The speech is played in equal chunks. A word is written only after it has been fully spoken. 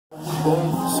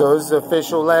So this is the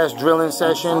official last drilling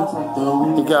session.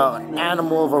 You got an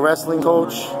animal of a wrestling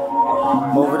coach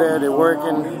over there. They're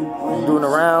working, doing the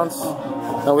rounds.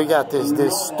 And we got this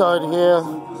stud here.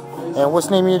 And what's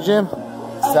the name of your gym?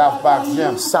 South Box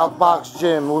Gym. South Box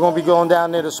Gym. We're gonna be going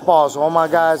down there to spar. So all my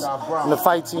guys in the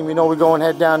fight team, you know, we're going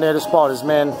head down there to spar. This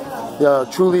man,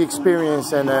 truly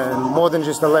experienced and more than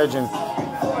just a legend.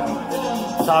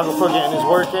 Photographer getting his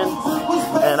work in,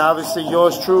 and obviously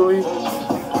yours truly,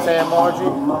 Sam Marji.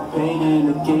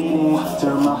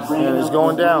 And it's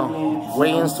going down.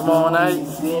 Weigh-ins tomorrow night,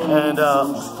 and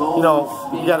you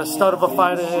know, you got a stud of a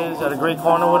fighter here. He's got a great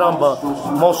corner with him, but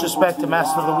most respect to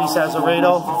Master Luis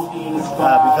Azevedo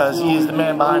because he is the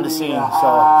man behind the scenes.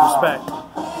 So respect.